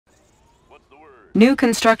New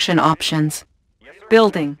construction options.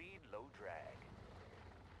 Building. Speed, low drag.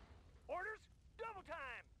 Orders, double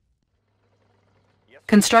time. Yes, sir.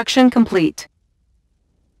 Construction complete.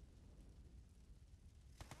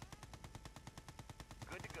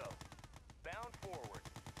 Good to go. Bound forward.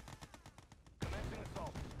 Commencing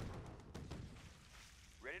assault.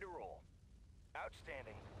 Ready to roll.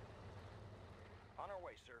 Outstanding. On our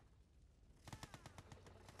way, sir.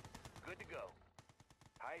 Good to go.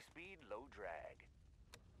 High speed, low drag.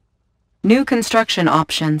 New construction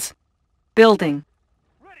options. Building.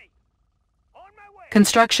 Ready. On my way.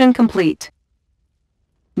 Construction complete.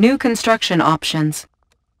 New construction options.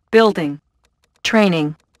 Building.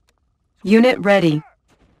 Training. Unit ready.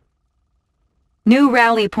 New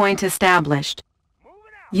rally point established. Moving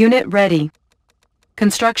out. Unit ready.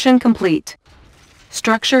 Construction complete.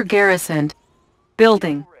 Structure garrisoned.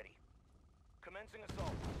 Building. Ready. Commencing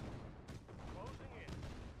assault. Closing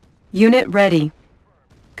in. Unit ready.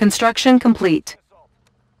 Construction complete. Assault.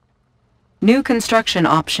 New construction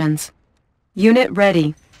options. Unit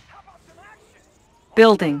ready. How about some action?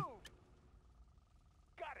 Building. Move.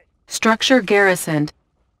 Got it. Structure garrisoned.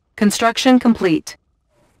 Construction complete.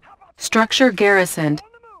 How about Structure garrisoned. on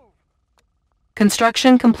the move?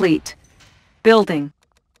 Construction complete. Building.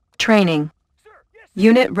 Training. Sir, yes.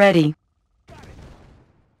 Unit ready. Got it.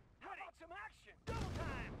 How about some action? Double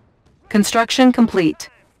time. Construction complete.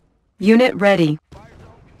 Unit ready. Fire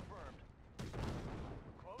zone confirmed.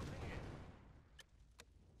 Closing in.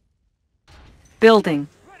 Building.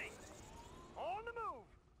 Ready. On the move.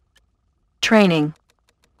 Training.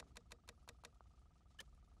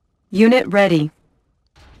 Unit ready.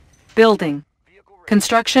 Building. Vehicle ready.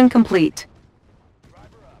 Construction complete.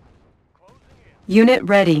 Driver up. Closing in. Unit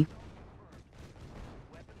ready.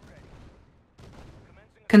 Weapon ready.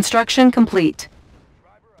 Commencing. Construction complete.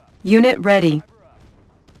 Driver up. Unit ready. Driver up.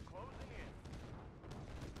 Closing in.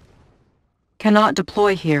 Cannot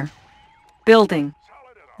deploy here. Building.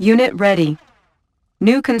 Solid it up. Unit ready.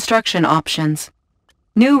 New construction options.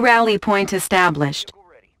 New rally point established. Vehicle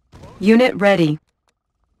ready. Closing. Unit ready.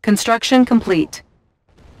 Construction complete.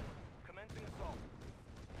 Commencing assault.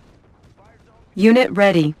 Fire zone. Unit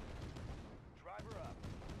ready. Driver up.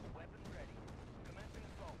 Weapon ready. Commencing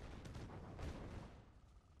assault.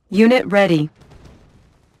 Unit ready.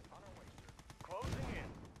 On our way, sir. Closing in.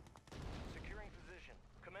 Securing position.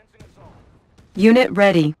 Commencing assault. Unit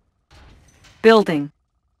ready. Building.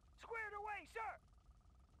 Squared away, sir.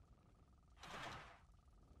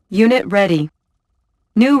 Unit ready.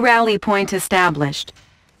 New rally point established.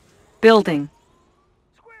 Building.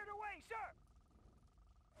 Squared away, sir.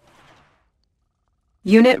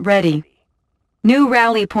 Unit ready. New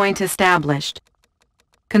rally point established.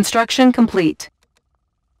 Construction complete.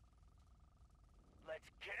 Let's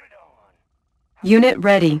get it on. Unit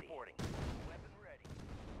ready. Reporting. Weapon ready.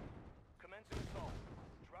 Commencing assault.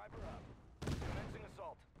 Driver up. Commencing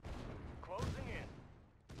assault. Closing in.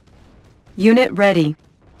 Unit ready.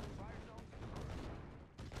 Fire zone confirmed.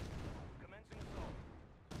 Commencing assault.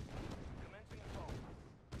 Commencing assault.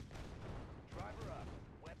 Driver up.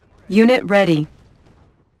 Weapon ready. Unit ready.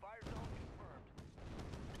 Fire zone confirmed.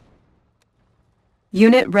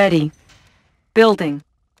 Unit ready. Building.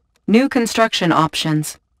 New construction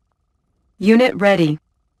options. Unit ready.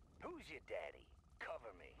 Who's your daddy?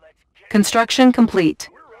 Cover me. Let's get Construction complete.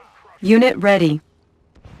 We're on crush. Unit ready.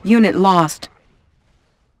 Unit lost.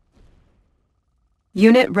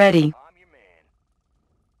 Unit ready. I'm your man.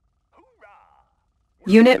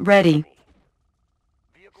 Hoorah! Unit ready.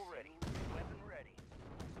 Vehicle ready. Weapon ready.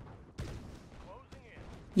 Closing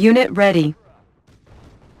in. Unit ready.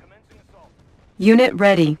 Commencing assault. Unit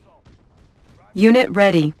ready. Assault. Driver Unit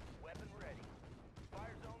ready. weapon ready.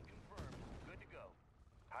 Fire zone confirmed. Good to go.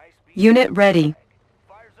 High speed. Unit ready.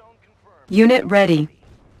 Fire zone confirmed. Unit ready.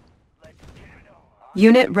 Let's get it on.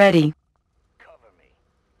 Unit ready. Cover me.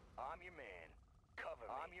 I'm your man. Cover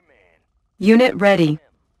me. I'm your man. Unit ready.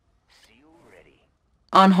 Seal ready.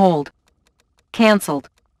 On hold. Cancelled.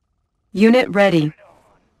 Unit ready. Get it on.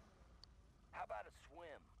 How about a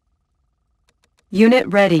swim? Unit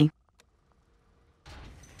ready.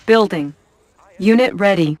 Building. Unit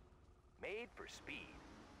ready. Made for speed.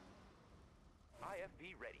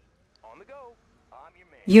 IFV ready. On the go. I'm your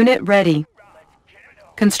man. Unit ready. Let's get it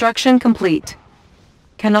on. Construction complete.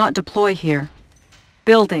 Cannot deploy here.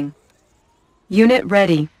 Building. Unit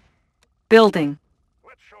ready. Building.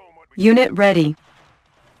 Let's show 'em what we Unit ready.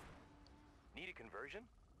 need. A conversion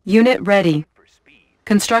Unit ready. for speed.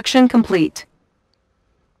 Construction complete.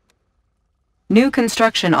 New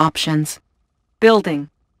construction options. Building.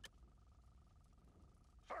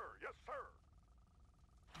 Sir, yes, sir.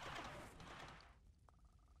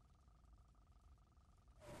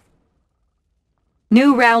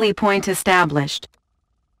 New rally point established.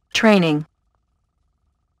 Training.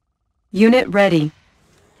 Unit ready.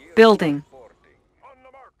 Building. On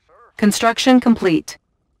the mark, sir. Construction complete.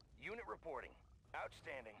 Unit reporting.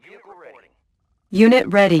 Outstanding. Vehicle ready. Unit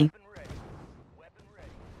ready. Weapon ready. Weapon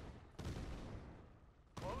ready.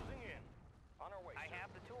 Closing in. On our way. I have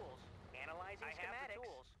the tools. Analyzing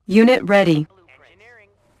schematics. Unit ready. Engineering.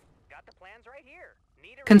 Got the plans right here.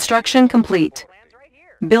 Need a Construction complete. plans right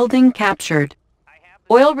here. Building captured. I have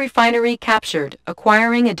the Oil refinery captured.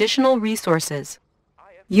 Acquiring additional resources.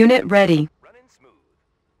 Unit ready. running smooth.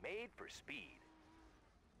 Made for speed.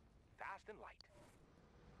 Fast and light.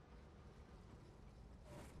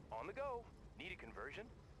 On the go. Need a conversion?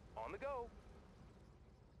 On the go.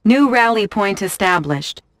 New rally point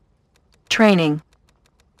established. Training.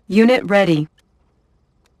 Unit ready.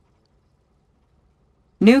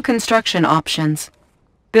 New construction options.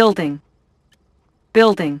 Building.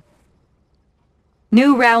 Building.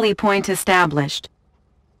 New rally point established.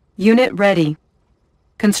 Unit ready.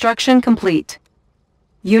 Construction complete.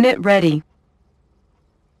 Unit ready.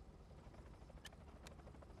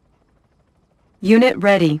 Unit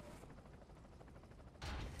ready.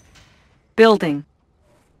 Building.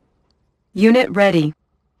 Unit ready.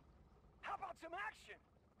 How about some action?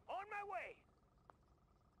 On my way.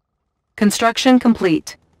 Construction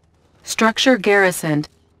complete. Structure garrisoned.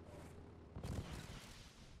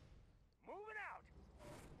 Moving out.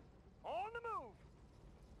 On the move.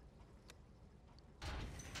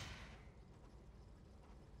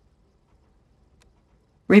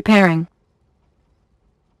 Repairing.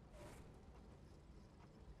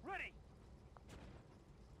 Ready.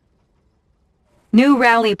 New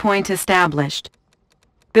rally point established.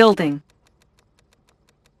 Building.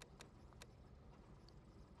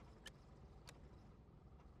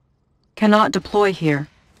 Cannot deploy here.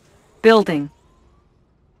 Building.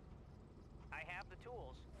 I have the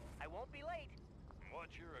tools. I won't be late.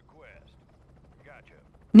 What's your request? Gotcha.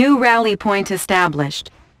 New rally point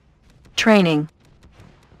established. Training.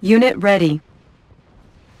 Unit ready.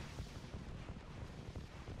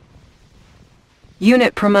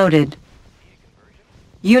 Unit promoted.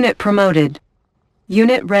 Unit promoted.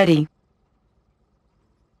 Unit ready.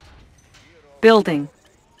 Building.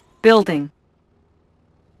 Building.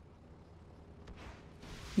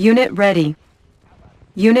 Unit ready.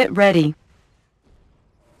 Unit ready.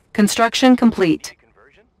 Construction complete.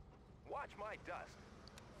 Conversion? Watch my dust.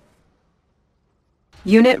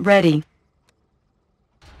 Unit ready.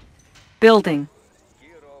 Building.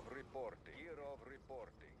 Gear of reporting. Gear of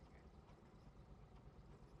reporting.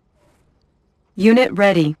 Unit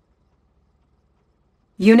ready.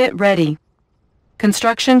 Unit ready.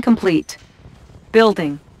 Construction complete.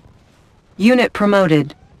 Building. Unit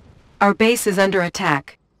promoted. Our base is under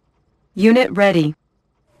attack. Unit ready.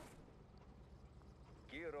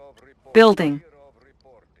 Gear of reporting. Building. Gear of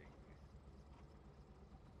reporting.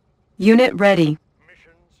 Unit ready.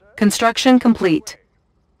 Mission set. Construction complete.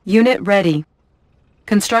 Unit ready.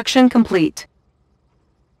 Construction complete.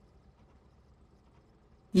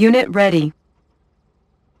 Unit ready.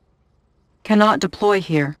 Cannot deploy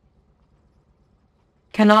here.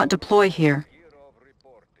 Cannot deploy here. Gear of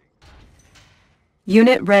reporting.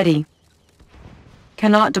 Unit ready.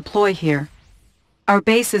 Cannot deploy here. Our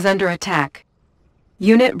base is under attack.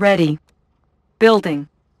 Unit ready. Building.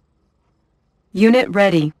 Unit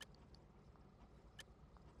ready.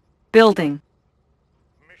 Building.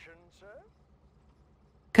 Mission set.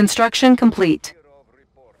 Construction complete. Gear of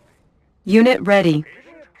reporting. Unit ready.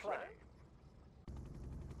 Mission plan.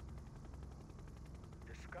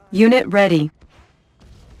 Disguise. Unit ready.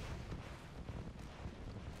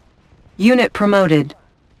 Unit promoted.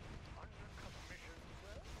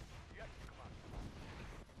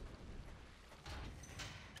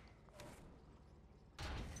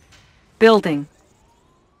 Building.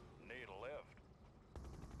 Need a lift.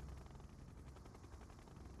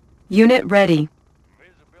 Unit ready.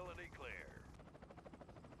 Visibility clear.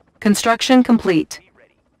 Construction complete. Be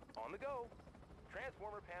ready. On the go.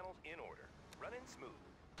 Transformer panels in order. Running smooth.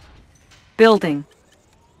 Building.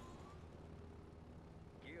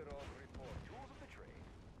 Gear of report. Tools of the trade.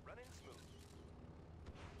 Running smooth.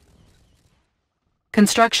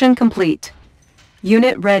 Construction complete.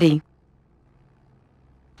 Unit ready.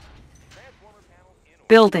 Transformer panels in order.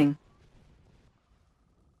 Building.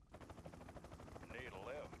 Need a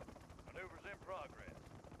lift. Maneuvers in progress.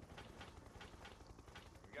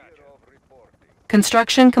 Gotcha. Gear of reporting.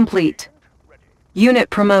 Construction complete. Ready. Unit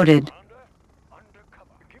promoted.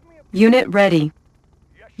 Undercover. Give me a Unit ready.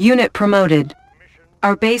 Unit promoted. mission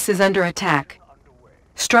Our base is under attack. underway.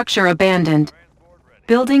 Structure abandoned. Transport ready.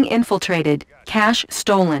 Building infiltrated. Cash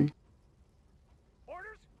stolen.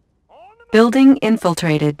 Building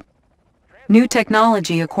infiltrated. New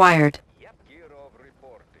technology acquired. Gear of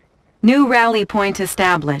reporting. New rally point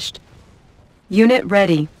established. Unit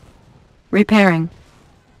ready. Repairing.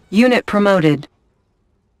 Unit promoted.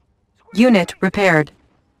 Unit repaired.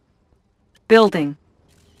 Building.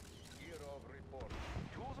 Gear of reporting.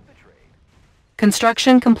 Tools of the trade.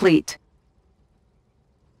 Construction complete.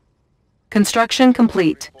 Construction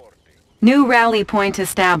complete. Reporting. New rally point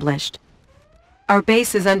established. Our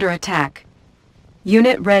base is under attack.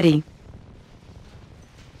 Unit ready.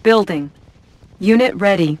 Building. Unit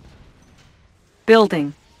ready.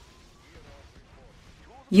 Building.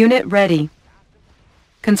 Unit ready.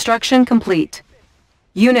 Construction complete.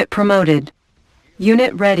 Unit promoted.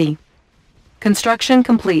 Unit ready. Construction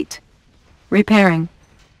complete. Repairing.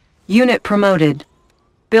 Unit promoted.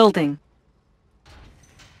 Building.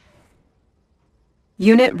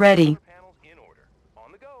 Unit ready. Panels in order.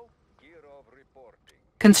 On the go. Gear of reporting.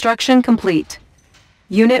 Construction complete.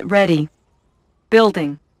 Unit ready.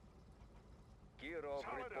 Building. Gear of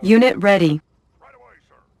reporting. Unit ready. Right away,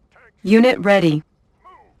 sir. Tanks. Unit ready.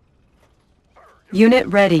 Unit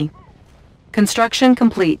ready. Construction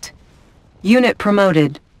complete. Unit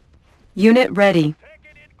promoted. Unit ready. Take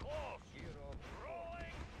it in close. Gear of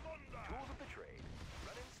rolling thunder. Tools of the trade.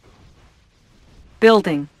 Running smooth.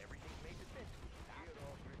 Building. Everything's made to fit. Gear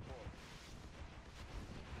of reporting.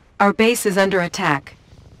 Our base is under attack.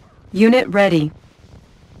 Unit ready.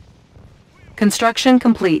 Construction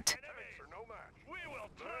complete. Enemies are no match. We will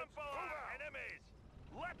trample our enemies.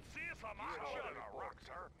 Let's see some action. Rock,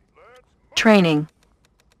 sir. Let's move. Training.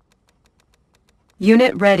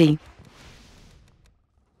 Unit ready.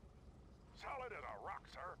 Solid as a rock,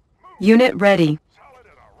 sir. Move. Unit ready. Solid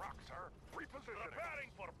as a rock, sir. Repositioning. Preparing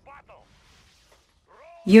for battle.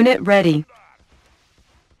 Roll Unit ready. that.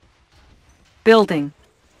 Building.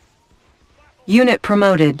 Unit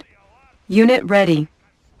promoted. Unit ready.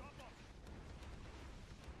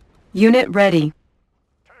 Unit ready.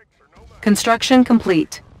 Tanks are no match. Construction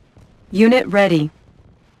complete. Unit ready.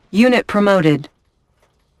 Unit promoted.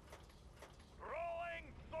 Rolling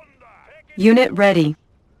thunder. Take it Unit ready.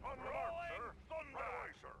 on the mark, sir. Thunder. Right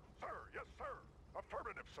away, sir. Sir, yes, sir.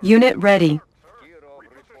 Affirmative, sir. Unit ready. Sir. Gear of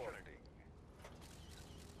reporting.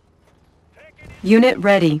 Take it in. Unit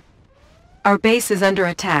ready. Our base is under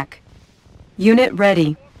attack. Unit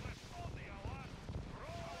ready.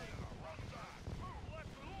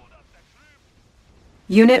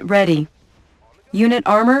 Unit ready. Unit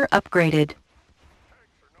armor upgraded.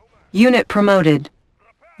 Unit promoted.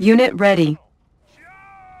 Unit ready.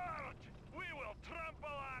 Charge! We will trample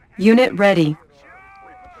our Unit ready.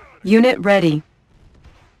 Unit ready.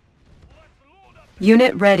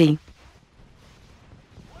 Unit ready.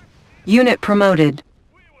 Unit promoted.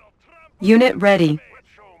 We will trample. Unit ready. Let's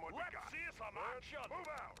show 'em what we got. See some action. Move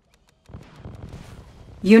out.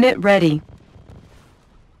 Unit ready.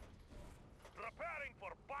 Preparing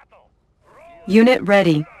for battle. Roll Unit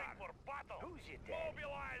ready. for battle. Who's your dad?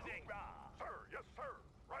 Mobilizing. Sir, yes, sir.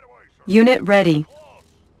 Right away, sir. Unit ready. Close.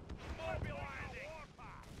 Mobilizing.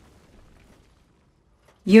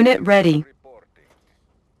 Unit ready. Reporting.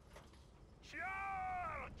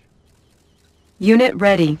 Charge! Unit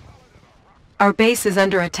ready. Our base is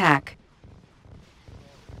under attack.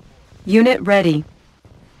 Unit ready.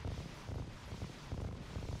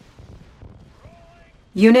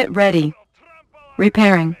 Unit ready. We'll trample our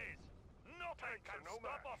Repairing. enemies. Nothing can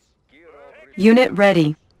stop us. Gear of Unit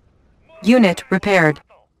ready. Unit repaired.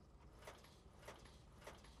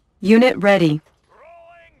 Unit ready.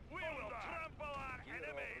 Rolling. We will trample our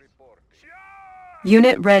enemies. Charge!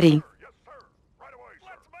 Unit ready. Yes, sir. Right away, sir.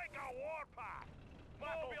 Let's make a warpath.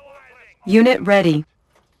 Mobilizing. Unit ready.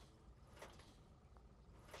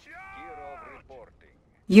 Gear of reporting.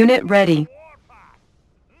 Unit ready. Warpath.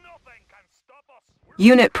 Nothing can stop us.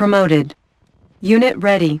 Unit promoted. Unit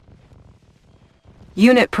ready.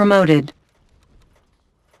 Unit promoted.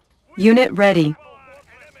 Unit ready. Trample our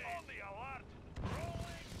enemies. On the alert. Rolling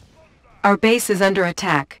thunder. Our base is under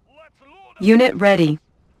attack. Let's load up. Unit ready.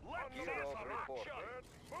 Let's see some action.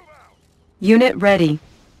 Move out. Unit ready.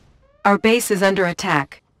 Our base is under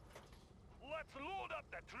attack. Let's load up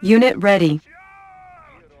the troops. Unit ready. Charge!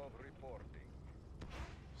 Gear of reporting.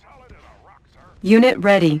 Solid as a rock, sir. Unit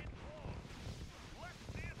ready. Let's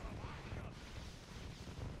see some action.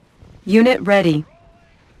 Unit ready.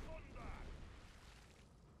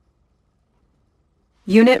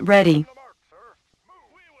 Unit ready. The mark, sir. Move.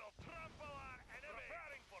 We will trample our enemies.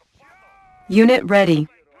 Preparing for battle. Unit ready. We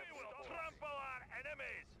will trample our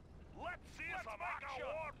enemies. Let's see some action.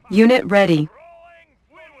 Warpath. Unit ready. Rolling.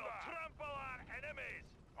 We will trample our enemies.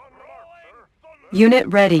 On the mark, sir. Thunder. Unit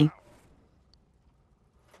ready.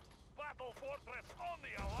 Battle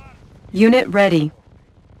Unit ready.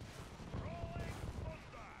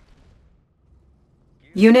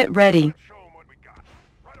 Unit ready. Let's show 'em what we got.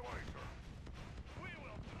 Right away, sir. We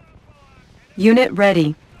will trample our enemies. Unit ready.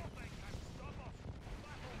 Nothing can stop us.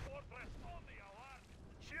 Battle fortress on the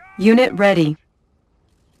alert. Unit ready.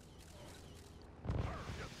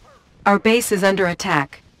 Our base is under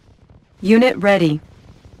attack. Unit ready.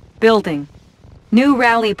 Building. New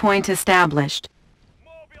rally point established.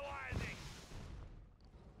 Mobilizing.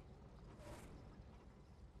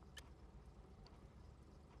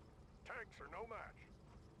 Tanks are no match.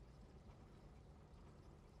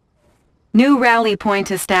 New rally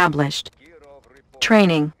point established. Gear of report.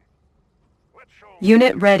 Training. Let's show 'em.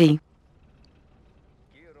 Unit ready.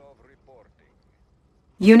 Gear of reporting.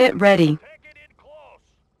 Unit ready. Take it in close.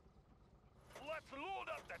 Let's load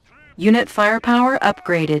up the troops. Unit firepower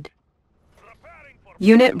upgraded. Preparing for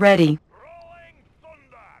Unit ready. rolling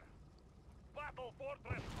thunder. Battle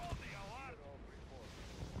fortress on the alert.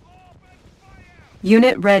 Open fire.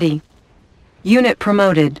 Unit ready. Unit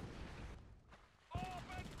promoted.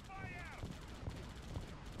 Open fire.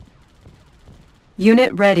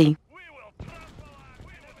 Unit ready. We will trample our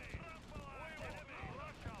enemies.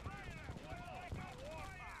 Rush 'em. Like a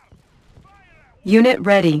warfare. Fire at will. Unit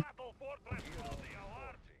ready. Battle fortress on the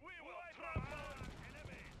alert. We will trample our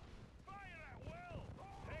enemies. Fire at will.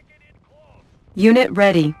 Take it in close. Unit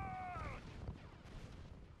ready.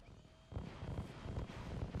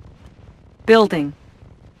 Building.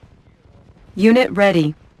 Unit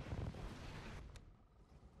ready.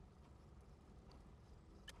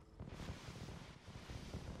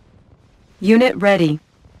 Unit ready.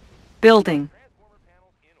 Building. Transformer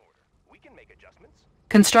panels in order. We can make adjustments.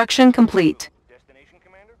 Construction complete. Destination,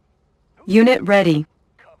 Commander? Unit ready.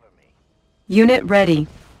 Cover me. Unit ready.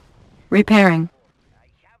 Repairing. I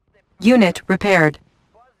have the Unit repaired.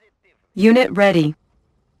 positive. Unit ready.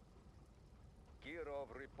 Gear of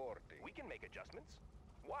reporting. We can make adjustments.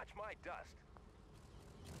 Watch my dust.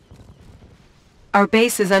 Our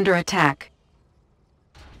base is under attack.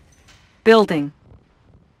 Building.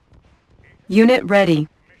 Unit ready.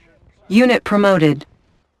 Unit promoted.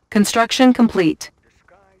 Construction complete.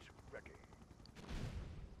 Disguise ready.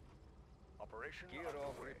 Operation Gear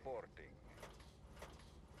of reporting.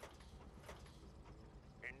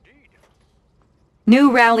 Indeed.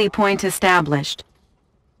 New rally point established.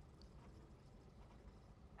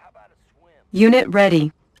 How about a swim? Unit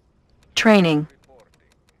ready. Training. Reporting.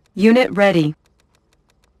 Unit ready.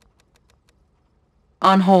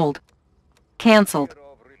 On hold. Cancelled. Gear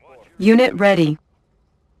of reporting. Unit ready.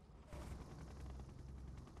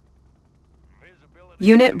 Visibility.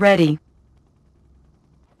 Unit ready.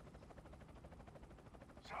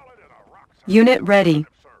 Solid as a rock, sir. Unit ready. Yes,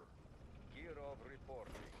 sir. Gear of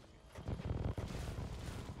reporting.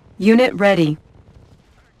 Unit ready.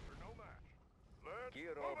 Tanks are no match. Let's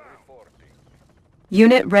Gear move of out. reporting.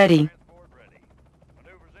 Unit ready. Transport ready.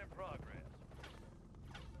 Maneuvers in progress.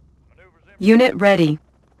 Maneuvers in Unit ready.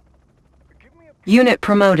 Give me a Unit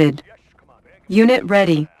promoted. yes, Commander. Unit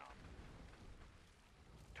ready.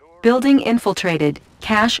 Tour Building infiltrated.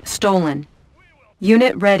 Cash stolen. We will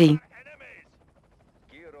Unit ready. enemies.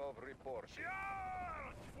 Gear of reporting.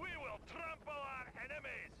 Charge! We will trample our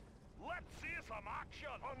enemies. Let's see some action.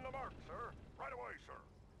 On the mark, sir. Right away, sir.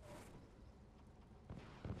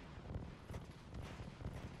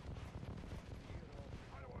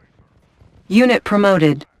 Right away, sir. Unit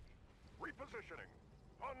promoted. Repositioning.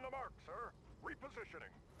 On the mark, sir.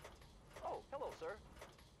 Repositioning. Oh, hello, sir.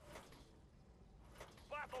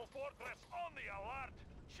 Battle fortress on the alert.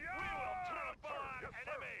 We will trample our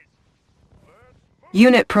enemies. Let's move.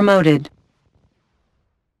 Unit promoted.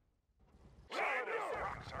 Solid as a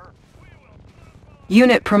rock, sir. We will trample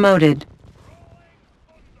Unit promoted. rolling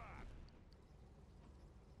thunder.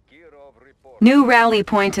 Gear of reporting. New rally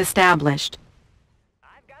point established.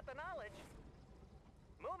 I've got the knowledge.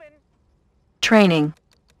 Moving. Training.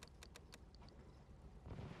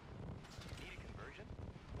 Need a conversion?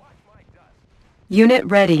 Watch my dust. Unit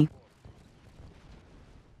ready.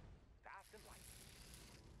 Fast and light.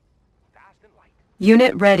 Fast and light.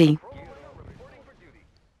 Unit ready. Reporting for duty.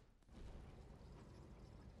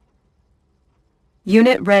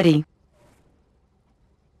 Unit ready.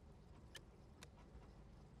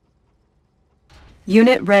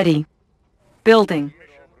 Unit ready. Building. Gear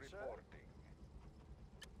of reporting.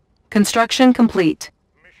 Construction complete.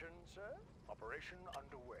 Mission, sir. Operation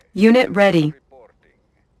underway. Unit ready. Reporting.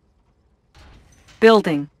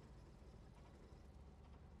 Building.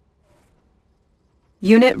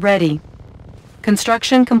 Unit ready.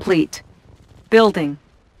 Construction complete. Building.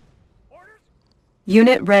 Orders?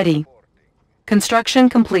 Unit ready. Reporting. Construction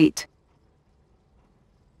complete.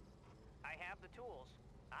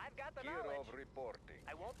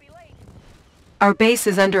 Our base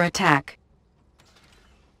is under attack.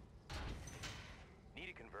 Need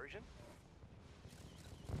a conversion?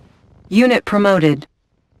 Unit promoted.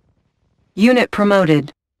 Unit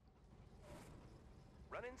promoted.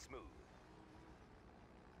 Running smooth.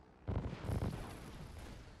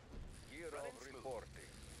 Gear of reporting.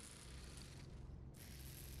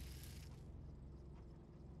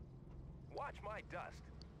 Watch my dust.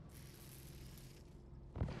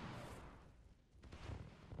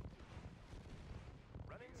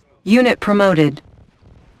 Running smooth. Unit promoted.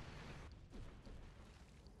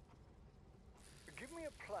 Give me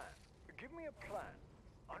a plan. Give me a plan.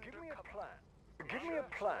 Give me a plan. Give me a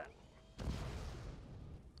plan.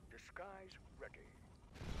 Disguise ready.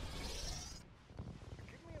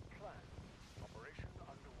 Give me a plan. Operation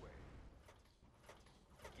underway.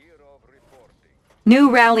 Gear of reporting.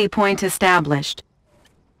 New rally point established.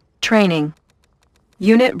 Training.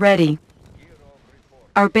 Unit ready. Gear of reporting.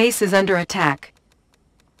 Our base is under attack.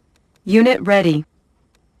 Unit ready.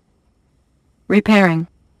 Repairing.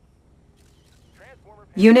 Transformer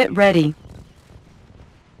Unit ready.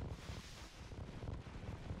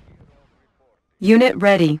 Unit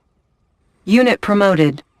ready. Unit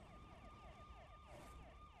promoted.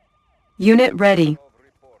 Unit ready. Of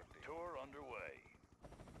reporting. tour underway.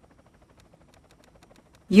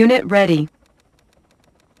 Unit ready.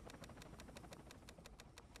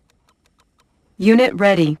 Unit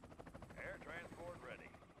ready. Air transport ready.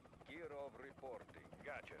 Gear of reporting.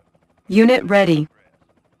 Gotcha. Unit ready.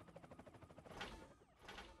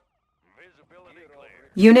 Visibility Gear of clear.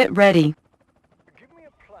 Unit ready. Give me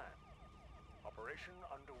a plan. Operation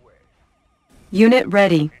underway. Unit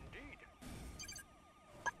ready. Indeed.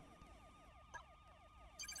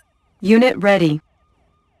 Unit ready.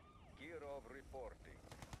 Gear of reporting.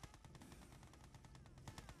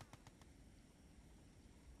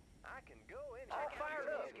 I can go in. All fired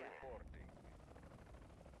up. Reporting.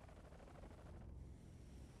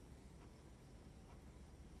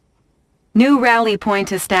 New rally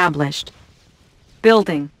point established.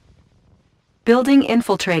 Building. Building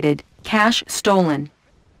infiltrated. Cash stolen.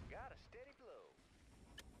 Got a steady blow.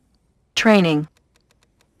 Training.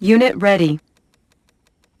 Unit ready.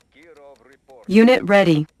 Gear of reporting. Unit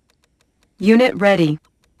ready. Unit ready.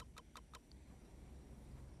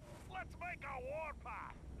 Let's make a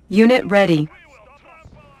warpath. Unit ready. We will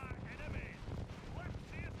trample our enemies. Let's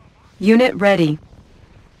see if the Unit ready.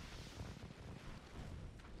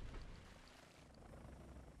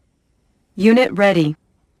 Unit ready.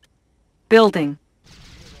 Building.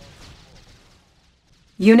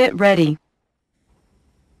 Unit ready.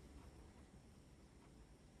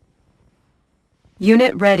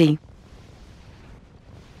 Unit ready.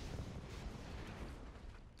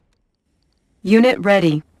 Unit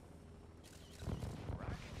ready.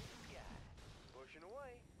 pushing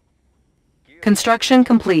away. Gear Construction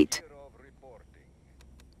complete. Gear of reporting.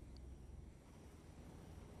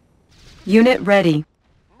 Unit ready.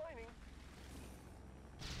 Mining.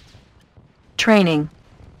 Training.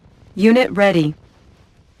 Unit ready.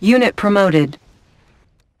 Unit promoted.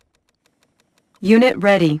 Unit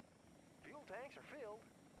ready. Fuel tanks are filled.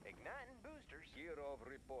 Igniting boosters. Gear of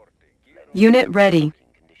reporting. Gear of Unit ready.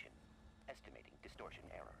 Condition. Estimating distortion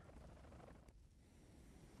error.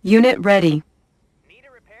 Unit ready. Need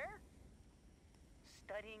a repair?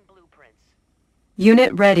 Studying blueprints.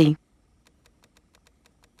 Unit ready.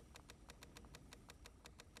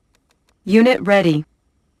 Unit ready.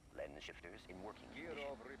 Lens shifters in working gear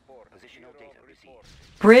of reporting. Positional Gear data of received.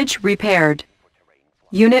 reporting. Bridge repaired. For terrain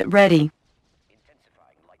flux. Unit ready.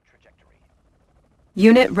 Intensifying light trajectory.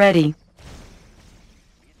 Unit ready.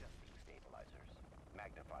 Readjusting stabilizers.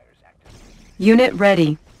 Magnifiers activated. Unit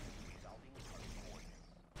ready. Resolving target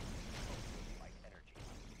coordinates. Light energy.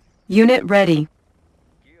 Unit ready.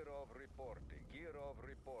 Gear of reporting. Gear of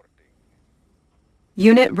reporting.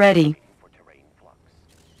 Unit ready. Waiting for terrain flux.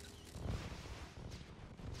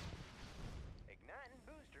 Igniting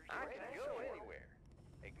boosters. I can go anywhere.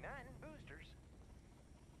 Igniting boosters.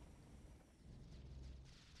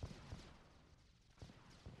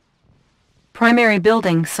 Primary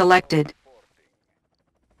building selected.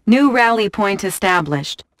 New rally point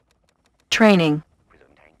established. Training. Prism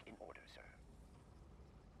tank in order, sir.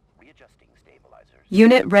 Readjusting stabilizers.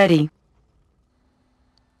 Unit ready.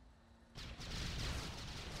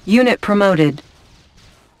 Unit promoted.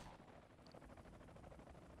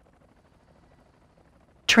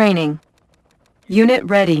 Training. Unit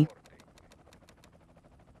ready.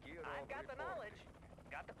 Gear I've of got the reporting. knowledge.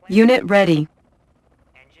 Got the plan. Unit ready.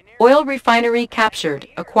 Engineer. Oil refinery captured,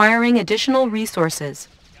 acquiring additional resources.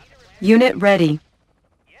 Unit ready.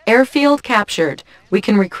 Airfield captured. We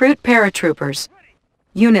can recruit paratroopers.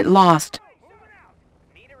 Unit lost. Moving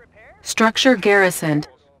Structure garrisoned.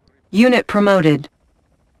 Unit promoted.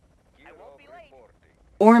 I won't be late.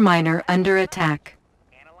 Ore miner under attack.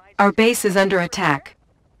 Analyze Our base is under attack.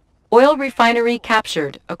 Oil refinery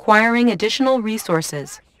captured, acquiring additional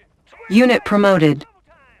resources. Unit promoted. double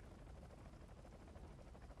time.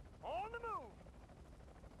 On the move.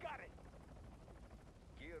 Got it.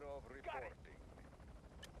 Kirov reporting.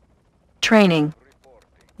 Training. Reporting.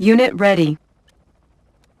 Unit ready.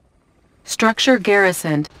 Structure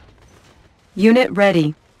garrisoned. Unit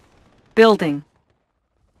ready. Building.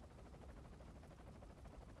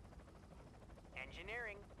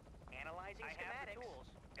 Engineering. Analyzing schematics. Tools.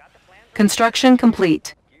 Got the plans. Construction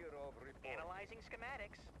complete. Kirov reporting. Analyzing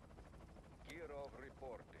schematics. Kirov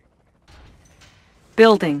reporting.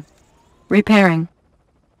 Building. Repairing.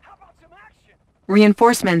 How about some action?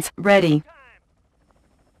 Reinforcements ready. Time.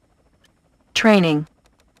 Training.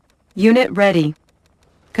 Unit ready.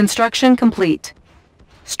 Construction complete.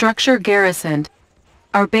 Structure garrisoned.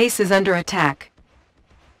 Our base is under attack.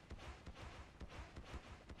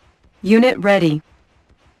 Unit ready.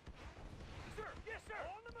 Sir. Yes, sir.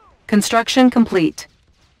 On the move. Construction complete.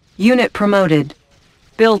 Unit promoted.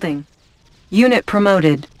 Building. Unit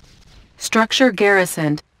promoted. Structure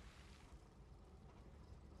garrisoned.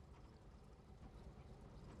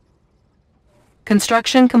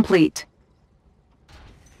 Construction complete.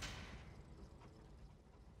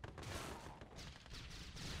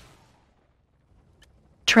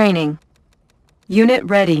 Training. Unit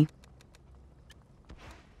ready.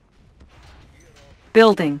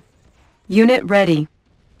 Building. Unit ready.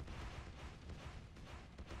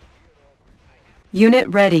 Unit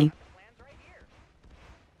ready. Plans right here.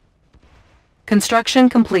 Construction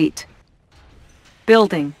complete.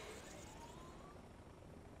 Building.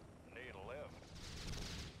 Need a lift.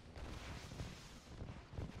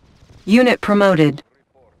 Unit promoted.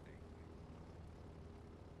 Reporting.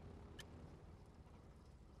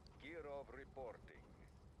 Kirov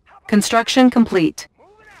reporting. Construction complete.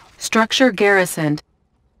 Moving out. Structure garrisoned.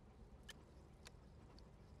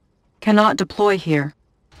 Cannot deploy here.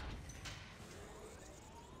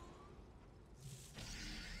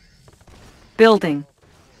 Building.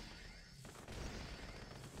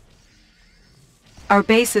 Our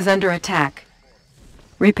base is under attack.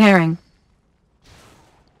 Repairing.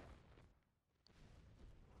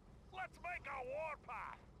 Let's make a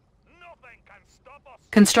warpath. Nothing can stop us.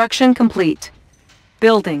 Construction complete.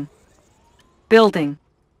 Building. Building.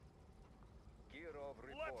 Kirov Let's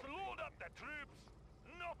reporting. load up the troops.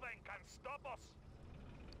 Nothing can stop us.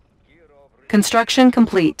 Kirov reporting. Construction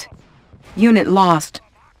complete. Unit lost. Some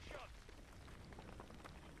action.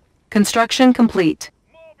 Construction complete.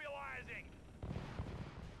 Mobilizing.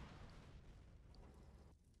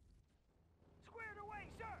 Squared away,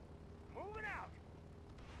 sir. Moving out.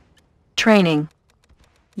 Training.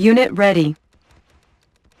 Unit ready.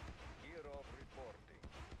 Kirov reporting.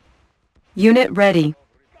 Unit ready. Kirov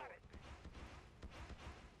reporting.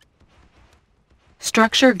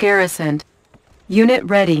 Structure garrisoned. Unit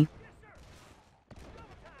ready.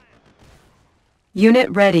 Unit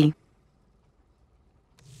ready.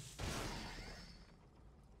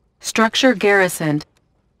 Structure garrisoned.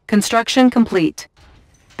 Construction complete.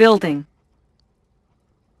 Building.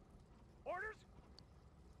 Orders?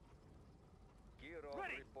 Kirov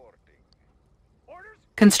Ready. reporting. Orders?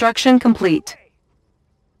 Construction complete. Away.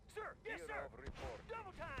 Sir, yes, sir. Kirov reporting.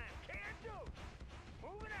 Double time. Can do.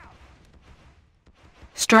 Moving out.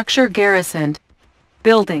 Structure garrisoned.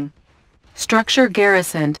 Building. Structure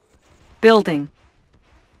garrisoned. Building.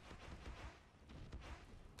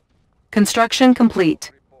 Construction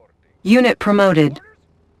complete. Reporting. Unit promoted.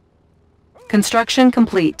 Orders? Construction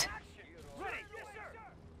complete. Action. Ready. Yes, sir.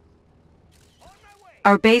 On my way.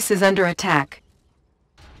 Our base is under attack.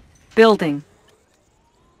 Building.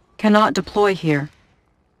 Cannot deploy here.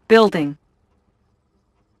 Building.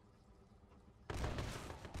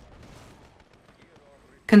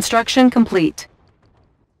 Construction complete.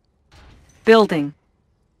 Building.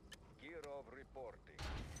 Kirov reporting.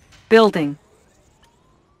 Building.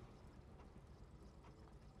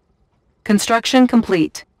 Construction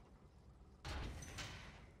complete.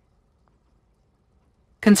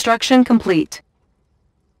 Construction complete.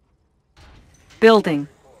 Building.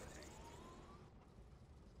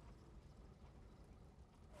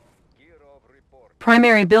 Kirov reporting.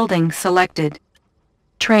 Primary building selected.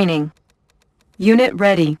 Training. Unit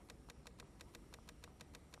ready.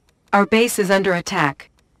 Our base is under attack.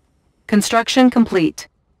 Construction complete.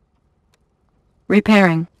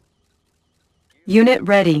 Repairing. Unit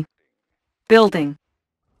ready. Building.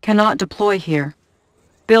 Cannot deploy here.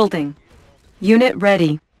 Building. Unit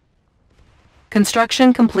ready.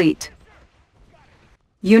 Construction complete.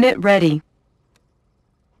 Unit ready.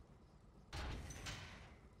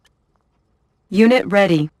 Unit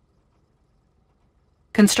ready.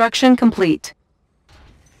 Construction complete.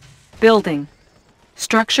 Building.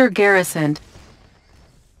 Structure garrisoned.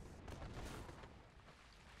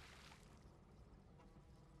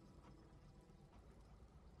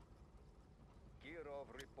 Kirov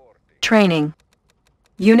reporting. Training.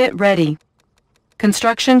 Unit ready.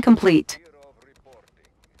 Construction complete. Kirov reporting.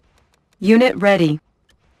 Unit ready.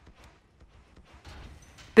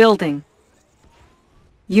 Building.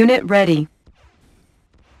 Unit ready.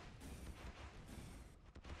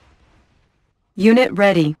 Unit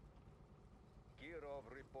ready. Kirov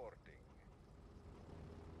reporting.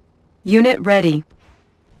 Unit ready.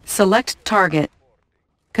 Select target.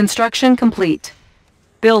 Construction complete.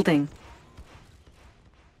 Building.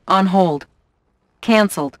 On hold.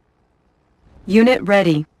 Cancelled. Unit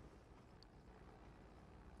ready.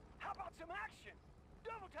 How about some action?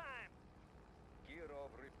 Double time!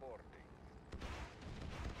 Kirov reporting.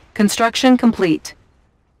 Construction complete.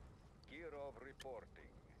 Kirov reporting.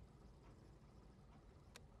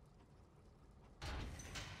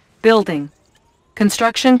 Building.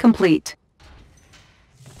 Construction complete.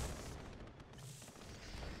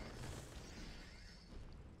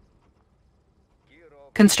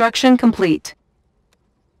 Kirov. Construction complete.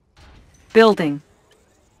 Building.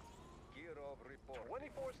 Kirov report.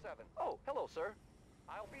 24/7. Oh, hello, sir.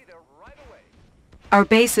 I'll be there right away. Our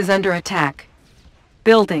base is under attack.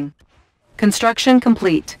 Building. Construction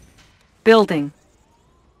complete. Building.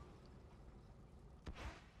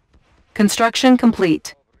 Construction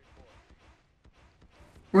complete.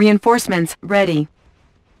 Reinforcements ready.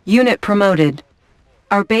 Unit promoted.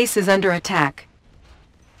 Our base is under attack.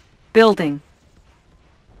 Building.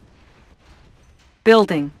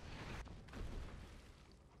 Building.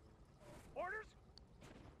 Orders?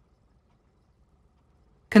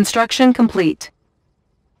 Construction complete.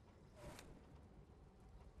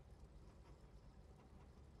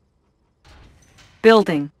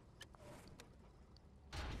 Building.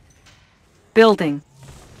 Building.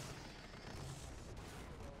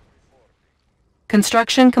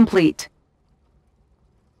 Construction complete.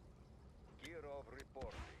 Kirov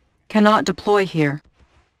reporting. Cannot deploy here.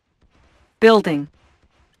 Building.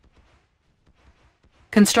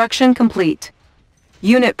 Construction complete.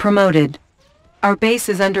 Unit promoted. Our base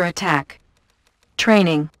is under attack.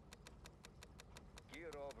 Training.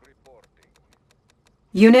 Kirov reporting.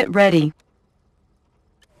 Unit ready.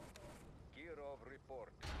 Kirov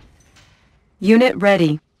reporting. Unit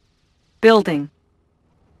ready. Building.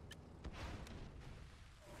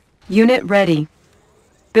 Unit ready.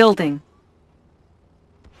 Building.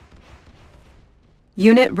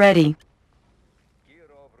 Unit ready.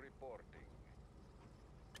 Kirov reporting.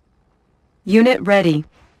 Unit ready. Kirov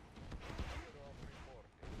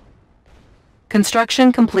reporting.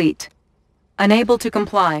 Construction complete. Unable to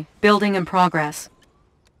comply. Building in progress.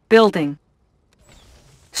 Building.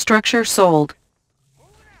 Structure sold.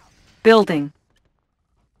 Building.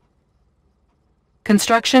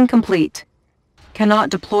 Construction complete. Cannot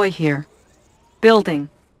deploy here. Building.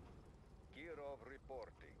 Kirov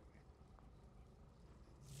reporting.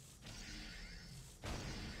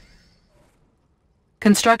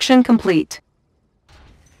 Construction complete.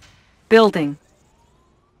 Building.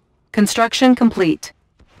 Construction complete.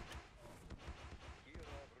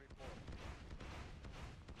 Kirov reporting.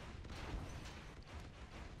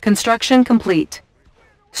 Construction complete.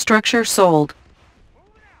 Structure sold.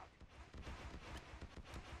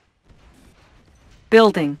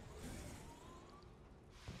 Building.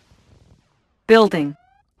 Building.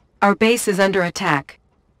 Our base is under attack.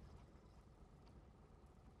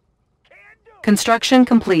 Can do! Construction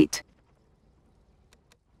complete.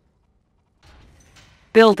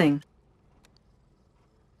 Building.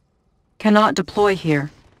 Cannot deploy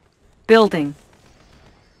here. Building.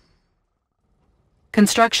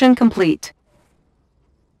 Construction complete.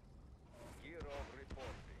 Kirov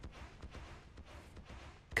reporting.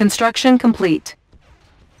 Construction complete.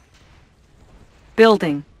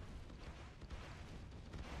 Building.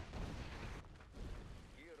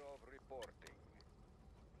 Kirov reporting.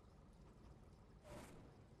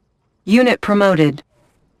 Unit promoted.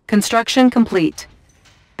 Construction complete.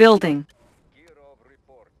 Building. Kirov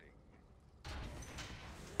reporting.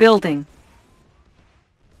 Building.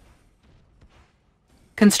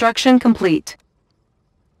 Construction complete.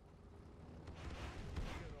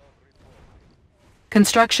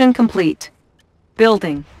 Construction complete.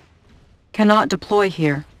 Building. Cannot deploy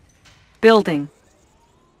here. Building.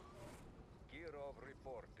 Kirov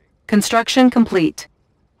reporting. Construction complete.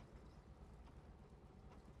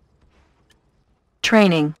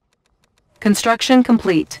 Training. Construction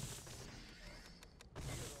complete.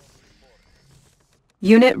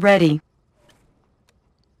 Unit ready.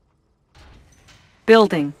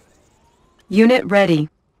 Building. Unit ready.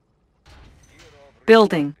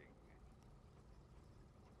 Building.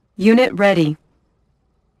 Unit ready.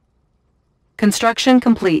 Construction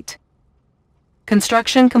complete.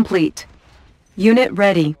 Construction complete. Unit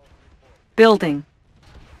ready. Building.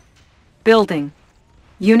 Building.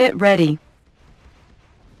 Unit ready.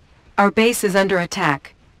 Our base is under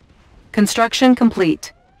attack. Construction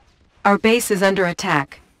complete. Our base is under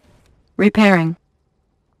attack. Repairing.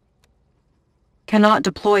 Cannot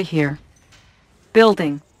deploy here.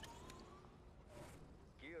 Building.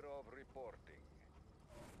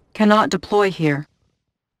 Cannot deploy here.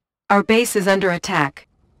 Our base is under attack.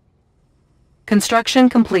 Construction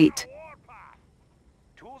complete.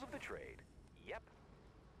 Tools of the trade. Yep.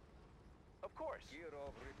 Of course. Gear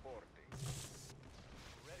of reporting.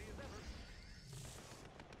 Ready as ever.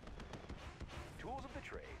 Tools of the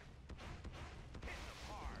trade. Hitting them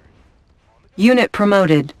hard. On the go. Unit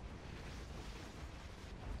promoted.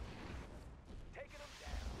 Taking them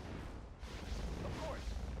down. Of course.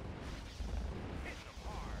 Hitting them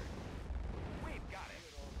hard. We've got him.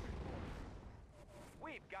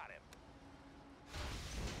 We've got him.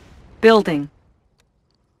 Building.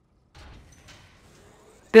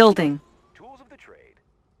 Building. Tools of the trade.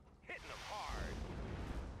 Hitting them hard.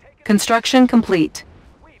 Taking them. Construction complete.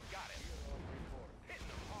 We've got him. Hitting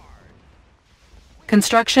them hard.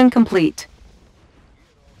 Construction complete.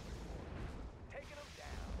 Taking them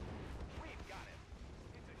down. We've got him.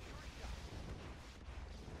 It's a sure shot.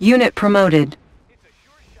 Unit promoted. It's a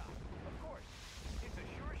sure shot. Of course. It's a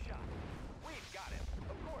sure shot. We've got him.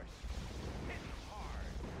 Of course. Hitting them hard.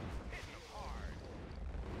 Hitting them hard.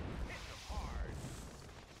 Hitting them hard.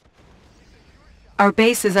 It's a sure shot. Our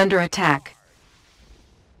base is under attack.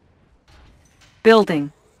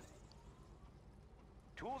 Building.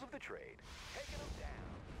 Tools of the trade. Taking them down.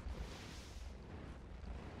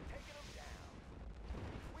 Taking them down.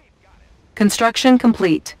 We've got him. Construction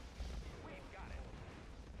complete. We've got him.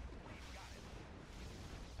 We've got him.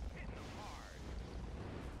 Hitting them hard.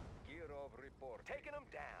 Gear of reporting. Taking them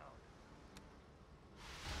down.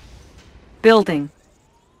 Building.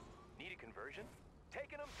 Need a conversion?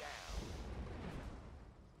 Taking them down.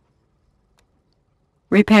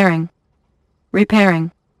 Repairing.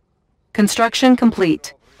 Repairing. Construction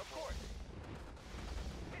complete. Of course.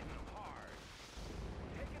 Hitting them hard.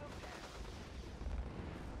 Taking them down.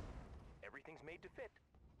 Everything's made to fit.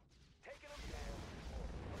 Taking them down.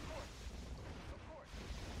 Of course. Of course.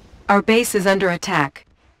 Our base is under attack.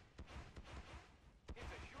 It's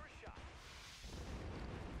a sure shot.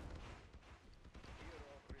 Gear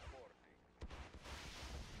of reporting.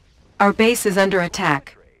 Our base is under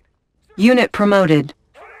attack. Trade. Unit promoted.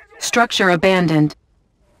 Structure abandoned.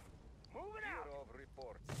 Moving Gear out. of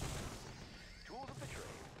reporting. Tools of the trade.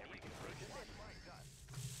 Every conversion is my gun.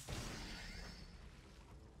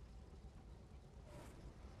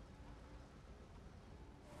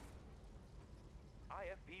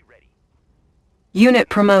 IFV ready. Unit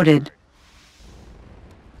promoted.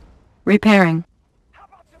 Repairing. How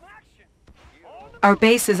about some action? Our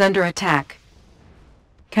base is under attack.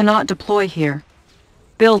 Cannot deploy here.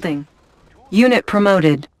 Building. Unit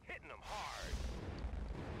promoted. Hitting them hard.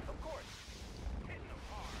 Of course. Hitting them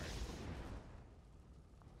hard.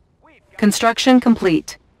 We've got Construction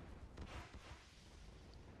complete.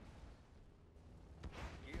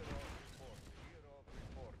 Gear of reporting. Gear of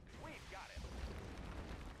reporting. We've got him.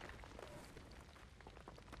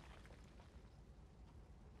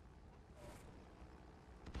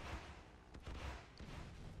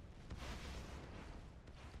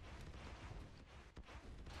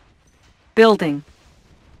 Building.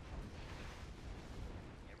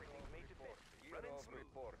 Everything's made to fit. Gear Running of smooth.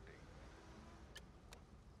 reporting.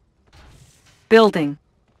 Building.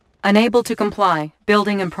 Unable to comply.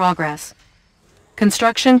 Building in progress.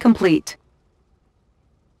 Construction complete.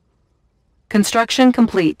 Construction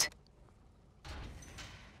complete.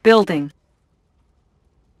 Building.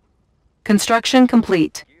 Construction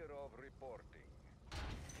complete. Gear of reporting.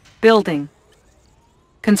 Building.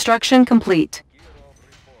 Construction complete. Gear of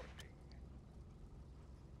reporting.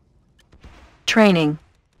 Training.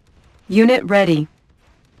 Unit ready.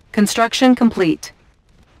 Construction complete.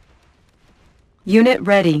 Unit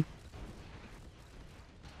ready.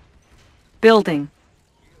 Building.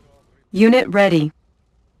 Unit ready.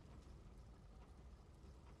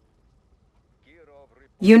 Gear of reporting.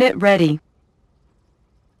 Unit ready.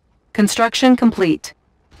 Construction complete.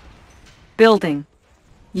 Building.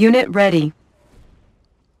 Unit ready.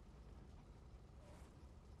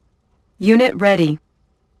 Unit ready.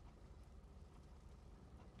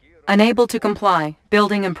 Unable to comply.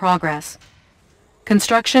 Building in progress.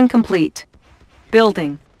 Construction complete.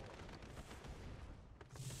 Building.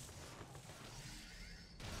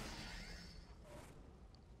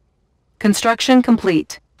 Construction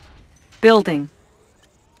complete. Building.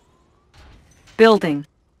 Building.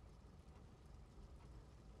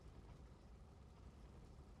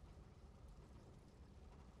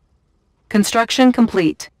 Construction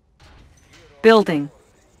complete. Building.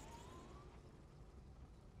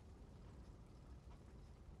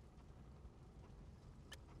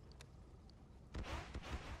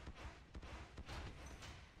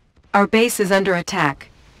 Our base is under attack.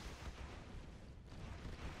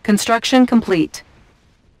 Construction complete.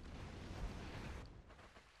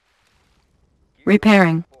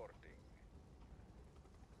 Repairing.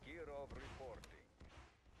 Kirov reporting.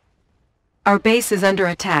 Our base is under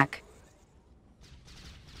attack.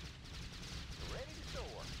 Ready to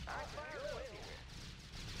soar. I can go anywhere.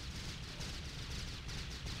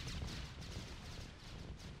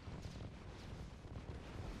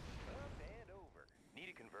 Up and over. Need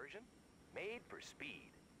a conversion? Made for speed.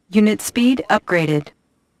 Unit speed upgraded.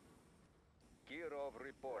 Kirov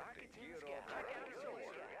reporting. Rockets in the Kirov sky.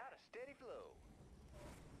 reporting. Got a steady flow.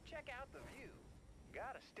 Check out the view.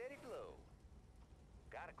 Got a steady flow.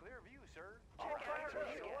 Got a clear view, sir. Check out the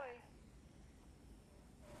view.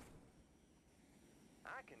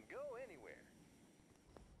 I can go anywhere.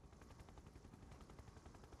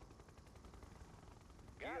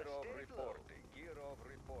 Got a Kirov steady flow. reporting. Kirov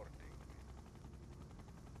reporting.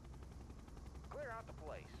 Clear out the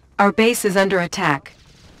place. Our base is under attack.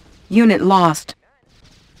 Unit lost.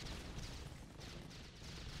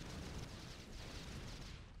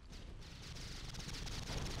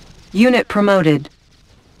 Unit promoted.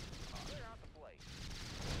 Clear out the place.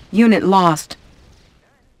 Unit lost.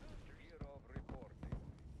 Kirov reporting.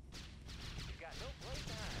 You got no place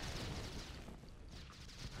to hide.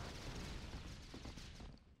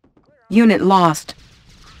 Clear out Unit lost.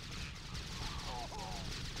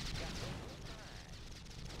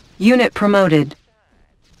 Unit promoted.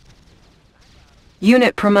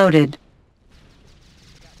 Unit promoted.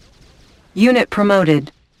 Unit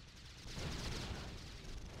promoted.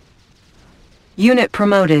 Unit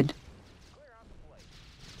promoted.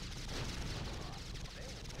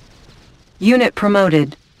 Unit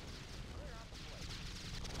promoted.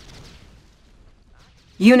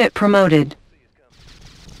 Unit promoted.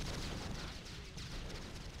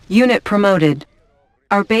 Unit promoted.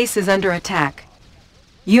 Our base is under attack.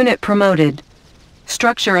 Unit promoted.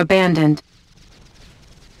 Structure abandoned.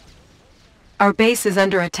 Our base is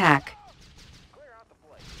under attack.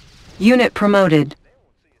 Unit promoted.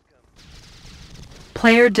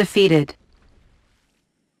 Player defeated.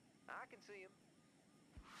 I can see him.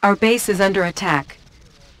 Our base is under attack.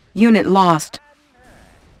 Unit lost.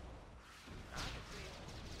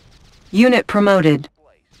 Unit promoted.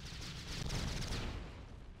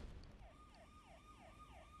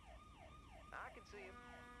 I can see him.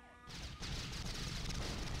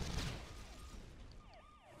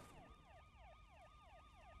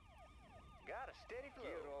 Got a steady flow.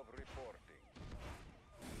 Kirov reporting.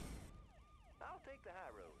 I'll take the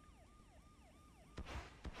high road.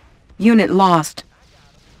 Unit lost.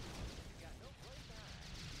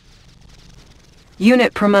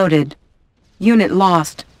 Unit promoted. Unit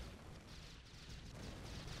lost.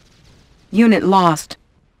 Unit lost.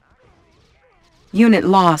 Unit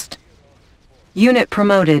lost. Unit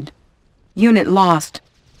promoted. Unit lost.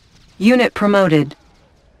 Unit promoted.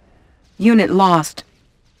 Unit lost.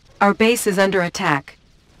 Our base is under attack.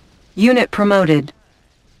 Unit promoted.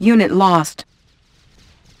 Unit lost.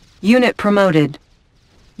 Unit promoted.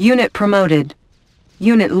 Unit promoted.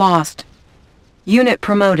 Unit lost. Unit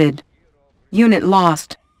promoted. Unit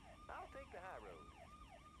lost. I'll take the high road.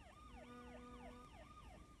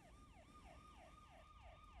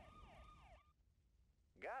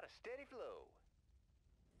 Got a steady flow.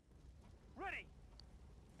 Ready.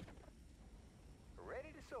 Ready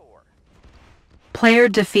to soar. Player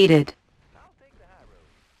defeated. I'll take the high road.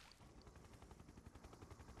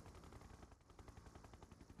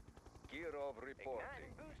 Kirov reporting.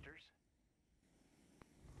 Igniting boosters.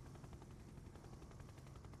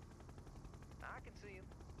 I can see him.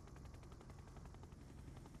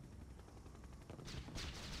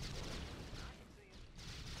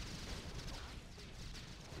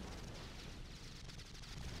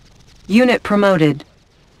 Unit promoted.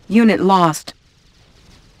 Unit lost.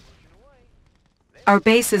 Our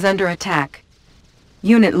base is under attack.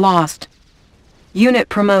 Unit lost. Unit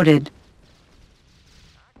promoted.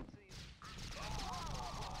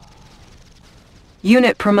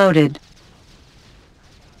 Unit promoted.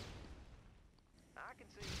 I can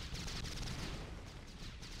see him.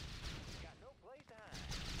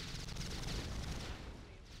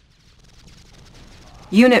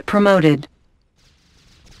 Unit promoted.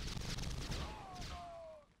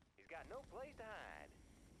 He's got no place to hide.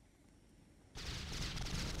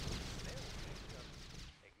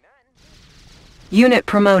 Igniting. Unit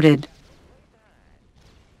promoted.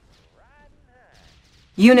 Riding high.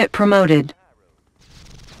 Unit promoted. High road.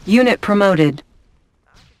 Unit promoted.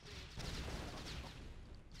 I can see him.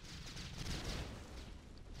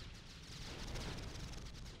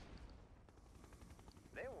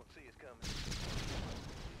 They won't see us coming.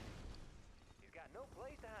 He's got no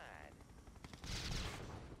place to hide.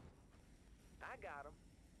 I got him.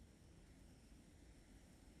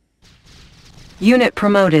 Unit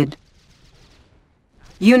promoted.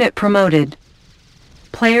 Unit promoted.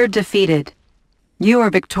 Player defeated. You are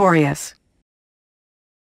victorious.